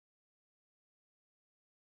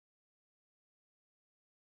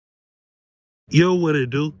Yo, what it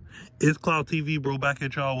do? It's Cloud TV, bro, back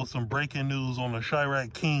at y'all with some breaking news on the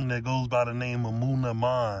Chirac King that goes by the name of Munna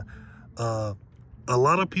Mond. A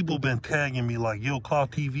lot of people been tagging me like, yo,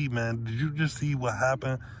 Cloud TV, man, did you just see what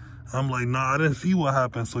happened? I'm like, nah, I didn't see what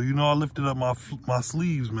happened. So, I lifted up my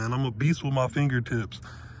sleeves, man. I'm a beast with my fingertips.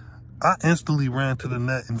 I instantly ran to the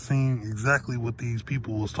net and seen exactly what these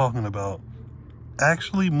people was talking about.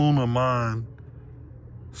 Actually, Munna Mond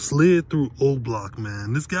slid through O Block,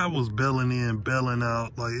 man. This guy was belling in, belling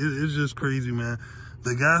out. Like, it's just crazy, man.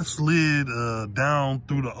 The guy slid down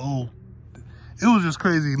through the O. It was just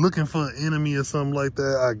crazy, looking for an enemy or something like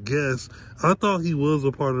that, I guess. I thought he was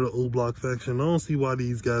a part of the O Block faction. I don't see why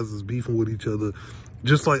these guys is beefing with each other.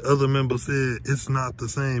 Just like other members said, it's not the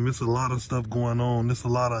same. It's a lot of stuff going on. It's a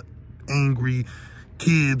lot of angry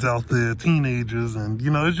kids out there, teenagers, and,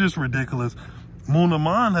 it's just ridiculous. Munna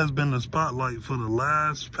Mond has been the spotlight for the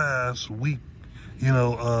past week.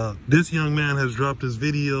 This young man has dropped his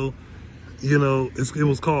video. It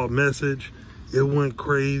was called Message. It went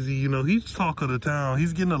crazy. He's talk of the town.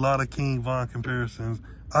 He's getting a lot of King Von comparisons.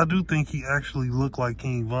 I do think he actually looked like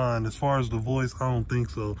King Von. As far as the voice, I don't think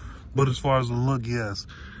so. But as far as the look, yes.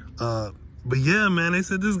 But yeah, man, they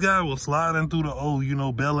said this guy was sliding through the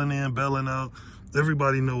O, belling in, belling out.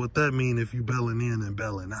 Everybody know what that means if you belling in and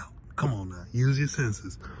belling out. Come on now, use your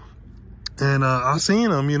senses. And I seen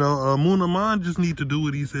him, Munna Mond just need to do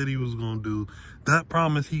what he said he was going to do. That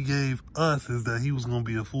promise he gave us is that he was going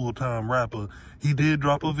to be a full-time rapper. He did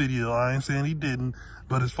drop a video. I ain't saying he didn't.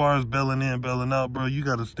 But as far as belling in, belling out, bro, you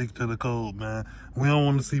got to stick to the code, man. We don't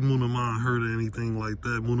want to see Munna Mond hurt or anything like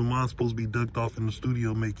that. Munna Mond's supposed to be ducked off in the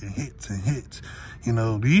studio making hits and hits.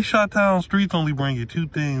 These Chi-Town streets only bring you two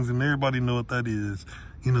things, and everybody know what that is.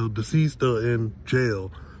 Deceased or in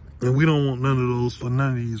jail. And we don't want none of those for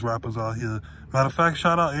none of these rappers out here. Matter of fact,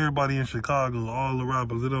 shout out everybody in Chicago, all the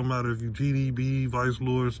rappers. It don't matter if you GDB, Vice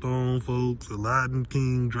Lord, Stone Folks, Aladdin,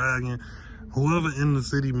 King, Dragon, whoever in the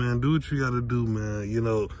city, man, do what you gotta do, man.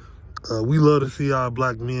 We love to see our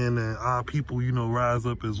black men and our people, rise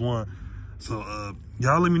up as one. So,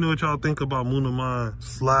 y'all let me know what y'all think about Munna Mond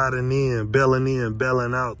sliding in,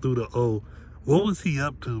 belling out through the O. What was he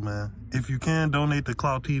up to, man? If you can, donate to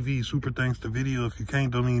Cloud TV. Super thanks to video. If you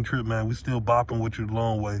can't, don't even trip, man. We still bopping with you the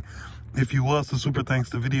long way. If you was to super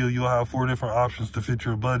thanks to video, you'll have 4 different options to fit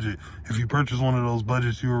your budget. If you purchase one of those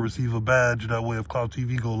budgets, you will receive a badge. That way, if Cloud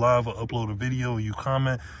TV go live or upload a video and you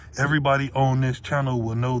comment, everybody on this channel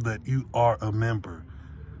will know that you are a member.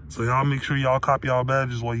 So y'all make sure y'all copy y'all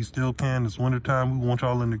badges while you still can. It's wintertime. We want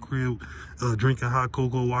y'all in the crib drinking hot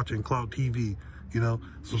cocoa, watching Cloud TV.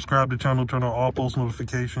 Subscribe to the channel, turn on all post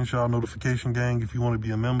notifications, y'all notification gang. If you want to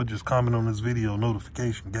be a member, just comment on this video,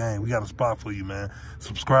 notification gang. We got a spot for you, man.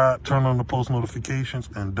 Subscribe, turn on the post notifications,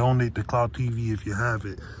 and donate to Cloud TV if you have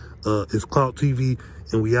it. It's Cloud TV,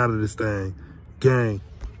 and we out of this thing. Gang.